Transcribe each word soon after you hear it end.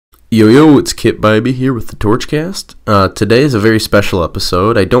Yo, it's Kit Bybee here with the Torchcast. Today is a very special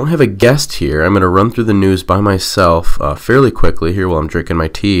episode. I don't have a guest here. I'm going to run through the news by myself fairly quickly here while I'm drinking my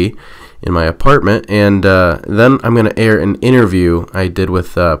tea in my apartment, and then I'm going to air an interview I did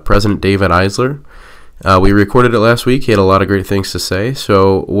with President David Eisler. We recorded it last week. He had a lot of great things to say,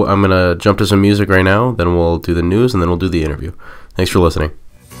 so I'm going to jump to some music right now, then we'll do the news, and then we'll do the interview. Thanks for listening.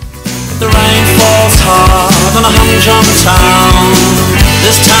 The rain falls hard on a humdrum town.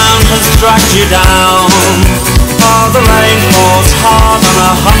 This town has dragged you down. Oh, the rain falls hard on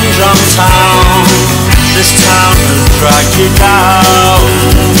a humdrum town. This town has dragged you down.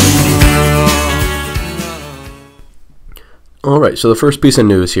 Alright, so the first piece of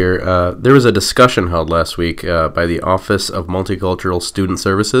news here. There was a discussion held last week by the Office of Multicultural Student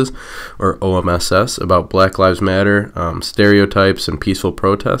Services, or OMSS, about Black Lives Matter, stereotypes, and peaceful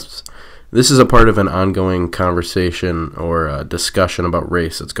protests. This is a part of an ongoing conversation or discussion about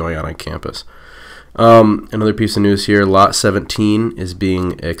race that's going on campus. Another piece of news here, Lot 17 is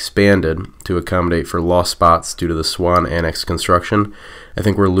being expanded to accommodate for lost spots due to the Swan Annex construction. I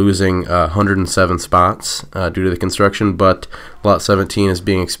think we're losing 107 spots due to the construction, but Lot 17 is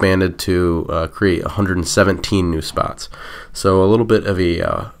being expanded to create 117 new spots. So a little bit of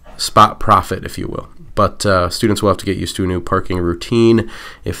a spot profit, if you will. But students will have to get used to a new parking routine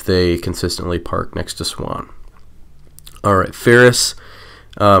if they consistently park next to Swan. All right, Ferris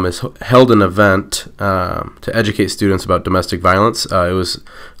has held an event to educate students about domestic violence. It was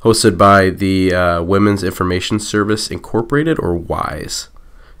hosted by the Women's Information Service Incorporated, or WISE.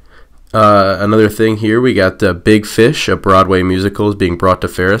 Another thing here, we got Big Fish, a Broadway musical, is being brought to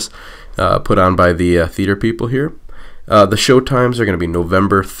Ferris, put on by the theater people here. The show times are going to be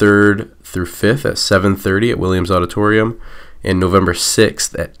November 3rd through 5th at 7:30 at Williams Auditorium and November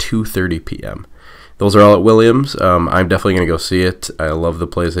 6th at 2:30 p.m. Those are all at Williams. I'm definitely going to go see it. I love the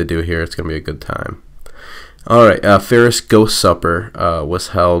plays they do here. It's going to be a good time. All right, Ferris Ghost Supper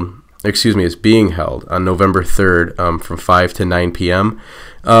is being held on November 3rd from 5 to 9 p.m.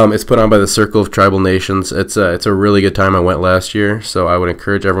 It's put on by the Circle of Tribal Nations. It's a really good time. I went last year, so I would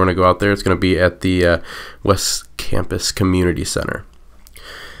encourage everyone to go out there. It's going to be at the West Campus Community Center.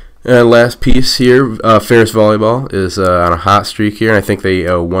 And last piece here, Ferris Volleyball is on a hot streak here. I think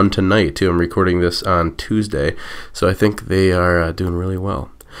they won tonight, too. I'm recording this on Tuesday, so I think they are doing really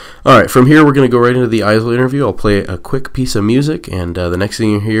well. All right, from here, we're going to go right into the Eisler interview. I'll play a quick piece of music, and the next thing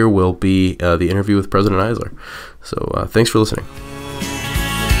you hear will be the interview with President Eisler. So thanks for listening.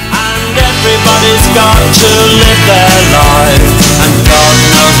 And everybody's got to live their life, and God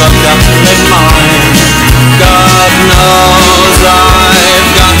knows I've got to live mine. God knows I've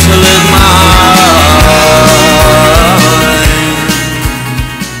got to live mine.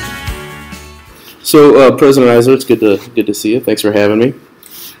 So, President Eisler, it's good to see you. Thanks for having me.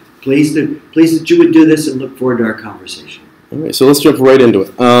 Pleased that you would do this, and look forward to our conversation. All right, so let's jump right into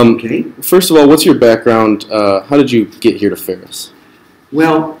it. Okay. First of all, what's your background? How did you get here to Ferris?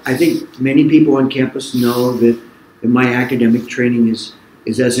 Well, I think many people on campus know that my academic training is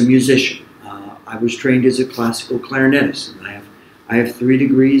as a musician. I was trained as a classical clarinetist, and I have 3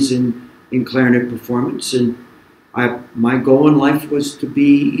 degrees in clarinet performance, and my goal in life was to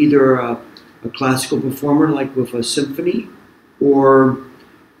be either a classical performer, like with a symphony, or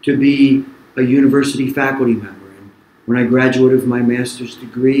to be a university faculty member. And when I graduated with my master's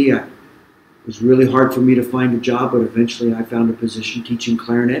degree, it was really hard for me to find a job, but eventually I found a position teaching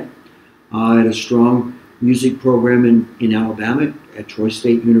clarinet at a strong music program in Alabama at Troy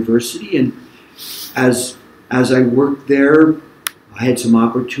State University. And as I worked there, I had some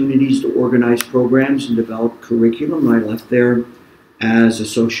opportunities to organize programs and develop curriculum. I left there as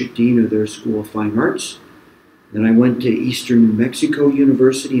Associate Dean of their School of Fine Arts. Then I went to Eastern New Mexico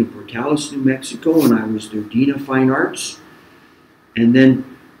University in Portales, New Mexico, and I was their Dean of Fine Arts. And then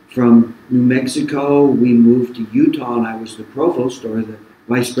from New Mexico, we moved to Utah, and I was the Provost, or the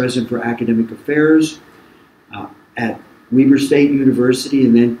Vice President for Academic Affairs at Weber State University.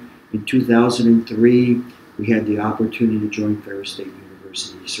 And then in 2003, we had the opportunity to join Ferris State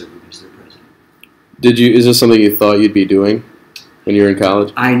University, serving as their president. Is this something you thought you'd be doing when you were in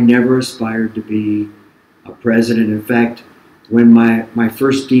college? I never aspired to be a president. In fact, when my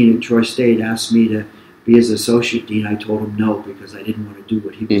first dean at Troy State asked me to be his associate dean, I told him no, because I didn't want to do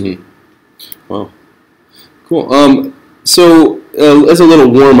what he was doing. Wow. Cool. So as a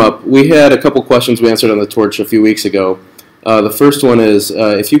little warm-up, we had a couple questions we answered on the Torch a few weeks ago. The first one is,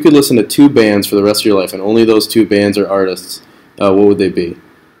 if you could listen to 2 bands for the rest of your life, and only those 2 bands or artists, what would they be?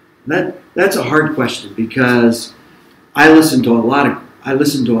 That's a hard question, because I listen to a lot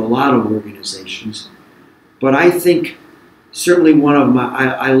of organizations, but I think certainly one of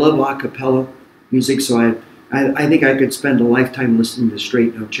my. I love a cappella music, so I think I could spend a lifetime listening to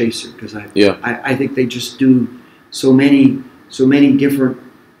Straight No Chaser because I think they just do so many different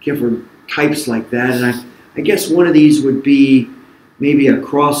types like that, and I guess one of these would be maybe a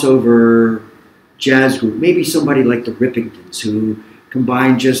crossover jazz group, maybe somebody like the Rippingtons who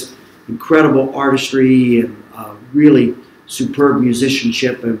combine just incredible artistry and really superb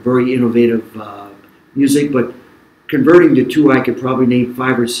musicianship and very innovative music, but converting to two, I could probably name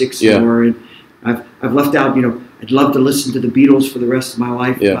 5 or 6 more, and I've left out, I'd love to listen to the Beatles for the rest of my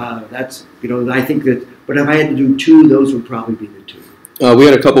life. That's, I think that, but if I had to do 2, those would probably be the 2. We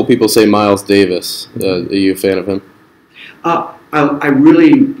had a couple people say Miles Davis. Are you a fan of him? I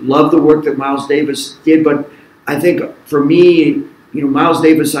really love the work that Miles Davis did, but I think for me, Miles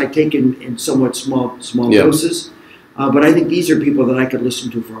Davis I take in somewhat small doses, but I think these are people that I could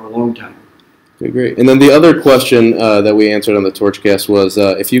listen to for a long time. Okay, great. And then the other question that we answered on the Torchcast was,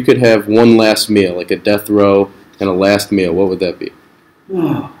 if you could have one last meal, like a death row and a last meal, what would that be?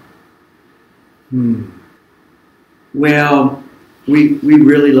 Oh. Well, we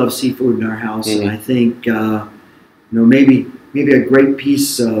really love seafood in our house, and I think maybe a great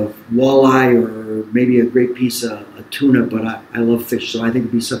piece of walleye or maybe a great piece of tuna, but I love fish, so I think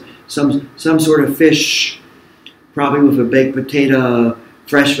it'd be some sort of fish, probably with a baked potato,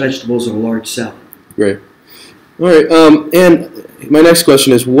 fresh vegetables, or a large salad. Great. All right. And my next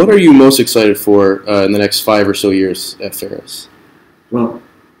question is, what are you most excited for in the next 5 or so years at Ferris? Well,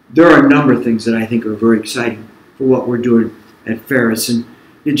 there are a number of things that I think are very exciting for what we're doing at Ferris, and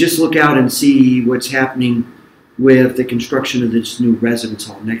you just look out and see what's happening with the construction of this new residence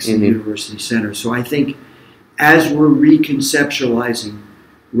hall next to the University Center. So I think as we're reconceptualizing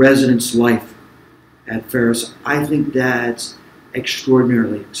residence life at Ferris, I think that's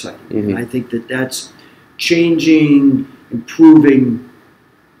extraordinarily exciting. And I think that's changing, improving,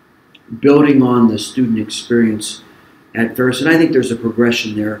 building on the student experience at Ferris. And I think there's a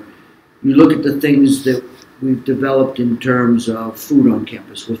progression there. You look at the things that we've developed in terms of food on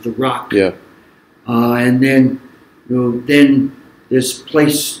campus with the Rock. And then, then this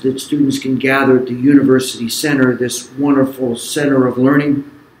place that students can gather at the University Center, this wonderful center of learning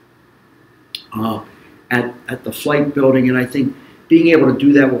at the Flight Building. And I think being able to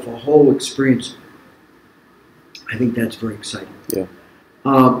do that with a whole experience, I think that's very exciting.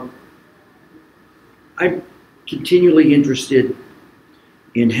 I'm continually interested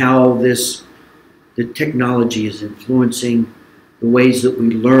in how the technology is influencing the ways that we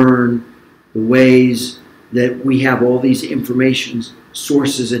learn, the ways that we have all these information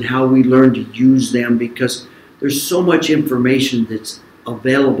sources and how we learn to use them, because there's so much information that's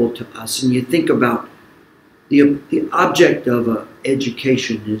available to us. And you think about the object of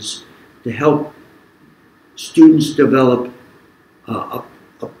education is to help students develop a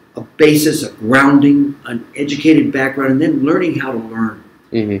basis, a grounding, an educated background, and then learning how to learn.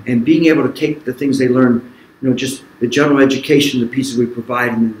 And being able to take the things they learn, just the general education, the pieces we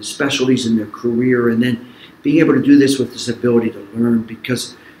provide, and then the specialties in their career, and then being able to do this with this ability to learn,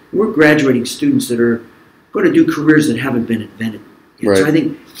 because we're graduating students that are going to do careers that haven't been invented. So I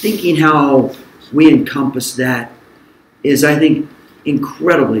think thinking how we encompass that is, I think,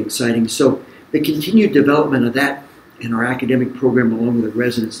 incredibly exciting. So the continued development of that in our academic program along with the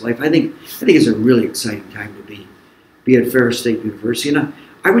residence life, I think is a really exciting time to be at Ferris State University. And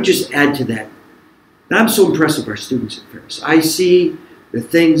I would just add to that I'm so impressed with our students at Ferris. I see the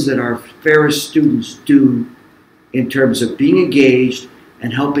things that our Ferris students do in terms of being engaged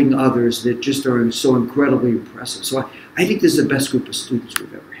and helping others that just are so incredibly impressive. So I think this is the best group of students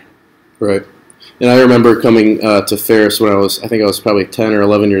we've ever had. Right. And I remember coming to Ferris when I was probably 10 or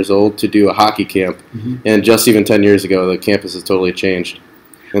 11 years old to do a hockey camp. And just even 10 years ago, the campus has totally changed.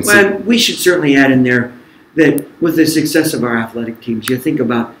 And well, we should certainly add in there that with the success of our athletic teams, you think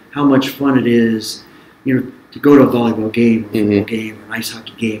about how much fun it is, to go to a volleyball game or a football game or an ice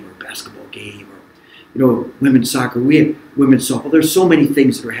hockey game or a basketball game or, women's soccer. We have women's softball. There's so many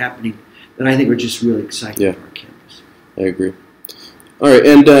things that are happening that I think are just really exciting for our campus. I agree. All right,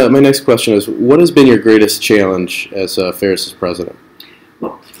 and my next question is, what has been your greatest challenge as Ferris's president?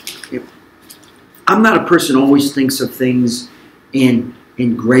 Well, I'm not a person who always thinks of things in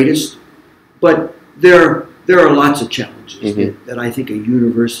greatest, but there are lots of challenges that I think a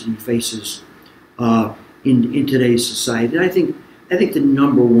university faces in today's society. And I think the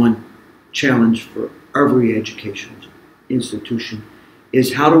number one challenge for every educational institution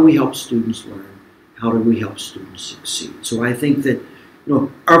is, how do we help students learn? How do we help students succeed? So I think that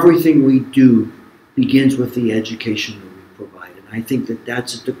everything we do begins with the education that we provide, and I think that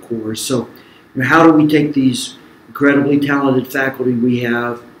that's at the core. So how do we take these incredibly talented faculty we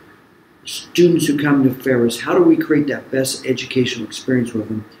have, students who come to Ferris. How do we create that best educational experience with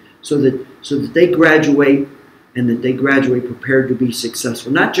them so that they graduate and that they graduate prepared to be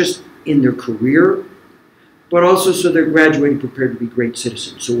successful, not just in their career, but also so they're graduating prepared to be great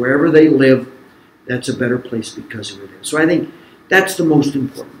citizens. So wherever they live, that's a better place because of it. So I think that's the most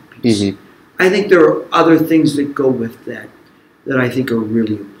important piece. Mm-hmm. I think there are other things that go with that I think are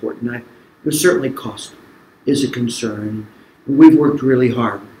really important. Certainly cost is a concern. We've worked really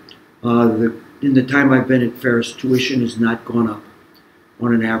hard. In the time I've been at Ferris, tuition has not gone up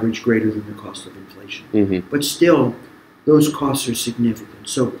on an average greater than the cost of inflation. Mm-hmm. But still, those costs are significant.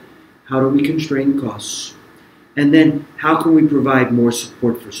 So how do we constrain costs? And then how can we provide more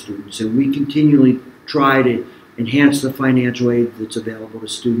support for students? And we continually try to enhance the financial aid that's available to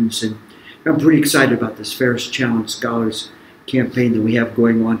students. And I'm pretty excited about this Ferris Challenge Scholars campaign that we have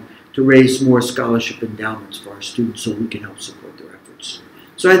going on to raise more scholarship endowments for our students so we can help support their efforts.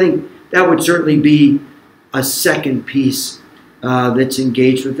 So I think that would certainly be a second piece that's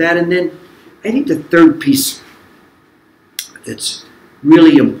engaged with that. And then I think the third piece that's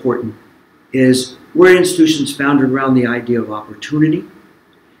really important is we're institutions founded around the idea of opportunity.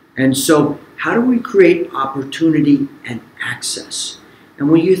 And so how do we create opportunity and access? And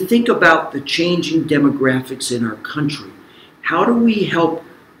when you think about the changing demographics in our country, how do we help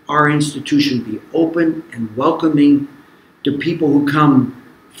our institution be open and welcoming to people who come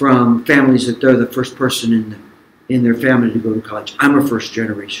from families that they're the first person in their family to go to college? I'm a first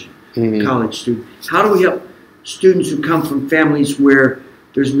generation college student. How do we help students who come from families where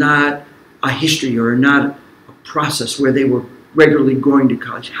there's not a history or not a process where they were regularly going to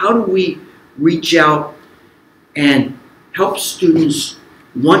college? How do we reach out and help students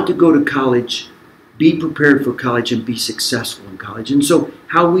want to go to college, be prepared for college, and be successful in college? And so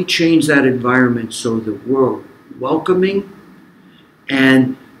how we change that environment so that we're welcoming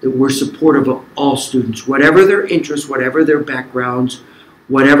and that we're supportive of all students, whatever their interests, whatever their backgrounds,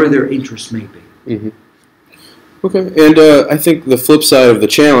 whatever their interests may be. Mm-hmm. Okay, and I think the flip side of the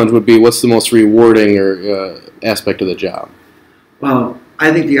challenge would be what's the most rewarding or aspect of the job? Well,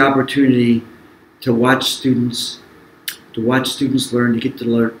 I think the opportunity to watch students learn, to get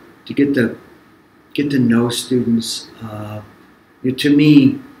to know students. To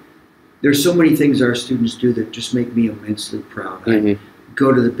me, there's so many things our students do that just make me immensely proud. I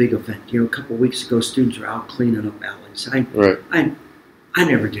go to the big event. A couple of weeks ago, students were out cleaning up alleys. I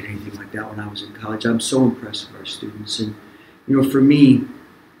never did anything like that when I was in college. I'm so impressed with our students. And, for me,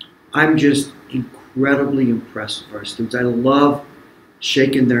 I'm just incredibly impressed with our students. I love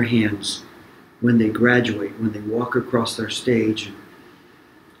shaking their hands when they graduate, when they walk across their stage.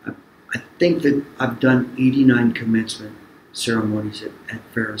 I think that I've done 89 commencement ceremonies at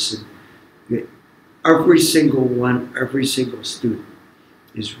Ferris. And every single student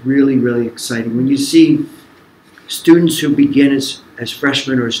is really, really exciting. When you see students who begin as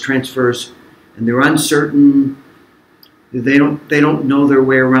freshmen or as transfers, and they're uncertain, they don't know their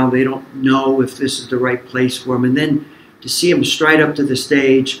way around, they don't know if this is the right place for them, and then to see them stride up to the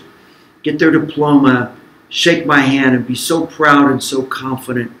stage, get their diploma, shake my hand, and be so proud and so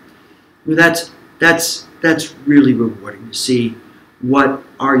confident, that's really rewarding to see what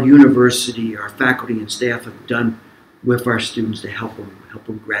our university, our faculty and staff have done with our students to help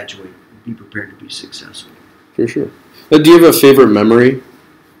them graduate and be prepared to be successful. For sure. Do you have a favorite memory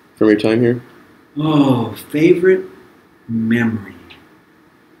from your time here? Oh, favorite memory.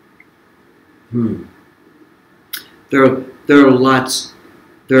 There are lots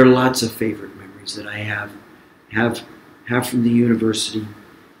of favorite memories that I have from the university.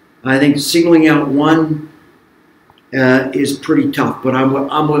 I think singling out one is pretty tough, but I'm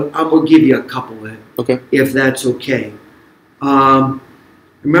gonna give you a couple if that's okay. I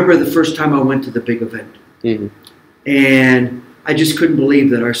remember the first time I went to the big event. Mm-hmm. And I just couldn't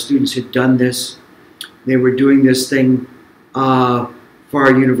believe that our students had done this. They were doing this thing for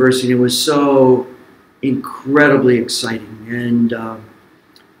our university. It was so incredibly exciting, and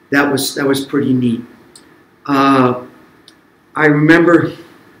that was pretty neat. I remember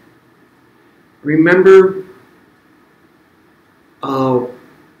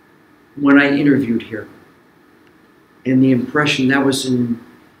when I interviewed here, and the impression that was in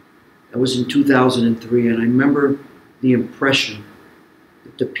 2003, and I remember the impression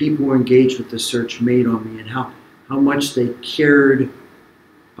that the people who engaged with the search made on me, and how much they cared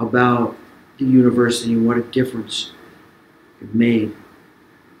about the university and what a difference it made.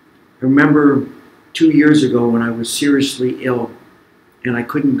 I remember 2 years ago when I was seriously ill and I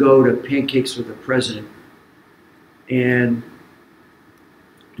couldn't go to Pancakes with the President, and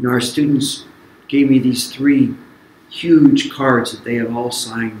our students gave me these three huge cards that they had all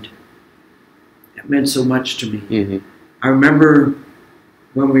signed. That meant so much to me. Mm-hmm. I remember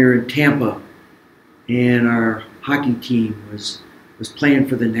when we were in Tampa and our hockey team was playing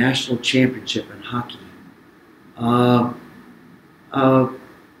for the national championship in hockey.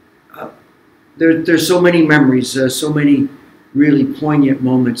 There's so many memories, so many really poignant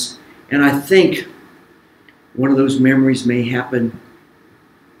moments, and I think one of those memories may happen,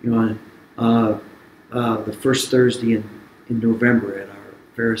 the first Thursday in November at our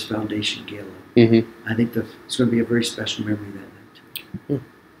Ferris Foundation Gala. Mm-hmm. I think it's going to be a very special memory that night. Yeah.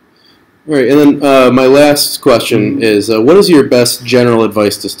 All right, and then my last question is, what is your best general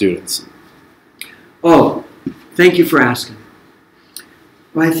advice to students? Oh, thank you for asking.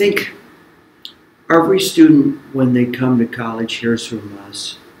 Well, I think every student, when they come to college, hears from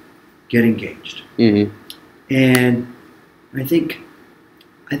us, get engaged. Mm-hmm. And I think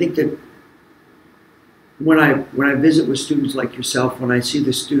that when I visit with students like yourself, when I see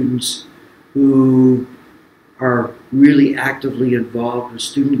the students who are really actively involved with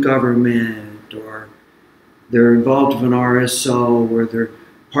student government, or they're involved with an RSO, or they're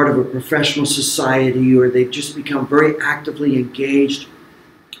part of a professional society, or they've just become very actively engaged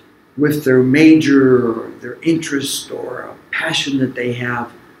with their major or their interest or a passion that they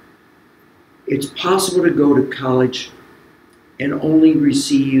have, it's possible to go to college and only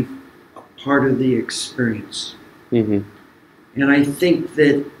receive a part of the experience. Mm-hmm. And I think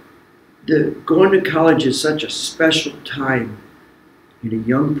that going to college is such a special time in a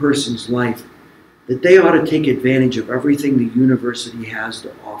young person's life that they ought to take advantage of everything the university has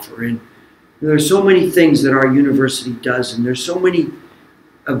to offer. And there's so many things that our university does, and there's so many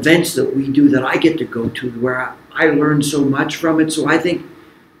events that we do that I get to go to where I learn so much from it. So I think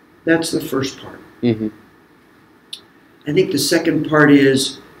that's the first part. Mm-hmm. I think the second part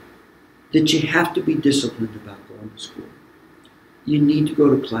is that you have to be disciplined about going to school. You need to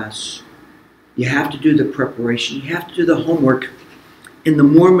go to class. You have to do the preparation. You have to do the homework. And the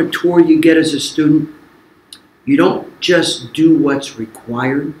more mature you get as a student, you don't just do what's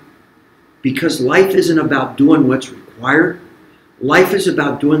required, because life isn't about doing what's required. Life is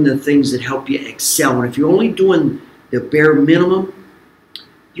about doing the things that help you excel. And if you're only doing the bare minimum,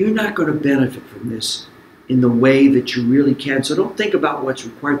 you're not going to benefit from this in the way that you really can. So don't think about what's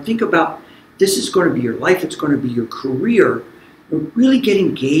required. Think about, this is going to be your life. It's going to be your career. And really get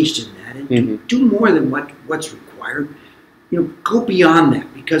engaged in that and do more than what's required. Go beyond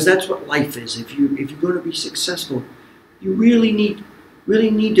that, because that's what life is. If you're going to be successful, you really need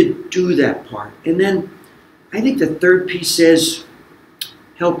to do that part. And then I think the third piece is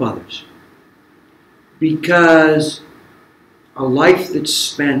help others, because a life that's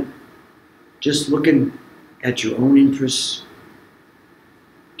spent just looking at your own interests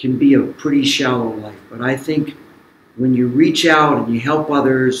can be a pretty shallow life. But I think when you reach out and you help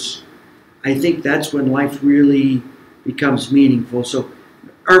others, I think that's when life really becomes meaningful. So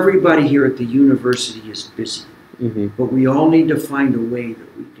everybody here at the university is busy, but we all need to find a way that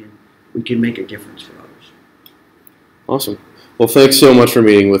we can make a difference for others. Awesome. Well, thanks so much for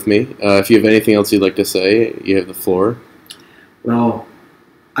meeting with me. If you have anything else you'd like to say, you have the floor. Well,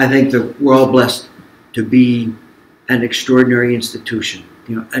 I think that we're all blessed to be an extraordinary institution.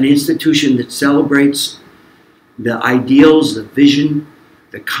 An institution that celebrates the ideals, the vision,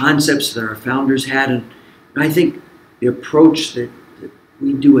 the concepts that our founders had. And I think the approach that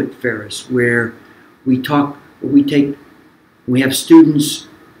we do at Ferris, where we have students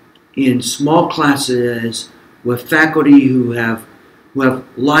in small classes with faculty who have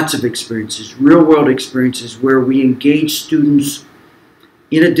lots of experiences, real world experiences, where we engage students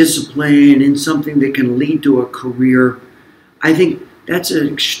in a discipline, in something that can lead to a career. I think that's an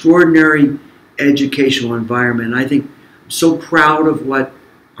extraordinary educational environment. I think I'm so proud of what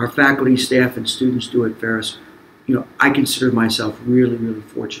our faculty, staff, and students do at Ferris. I consider myself really, really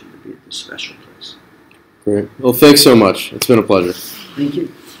fortunate to be at this special place. Great. Well, thanks so much. It's been a pleasure. Thank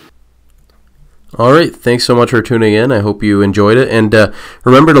you. All right. Thanks so much for tuning in. I hope you enjoyed it. And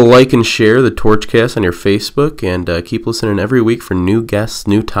remember to like and share the Torchcast on your Facebook, and keep listening every week for new guests,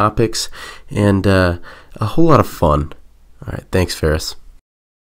 new topics, and a whole lot of fun. All right. Thanks, Ferris.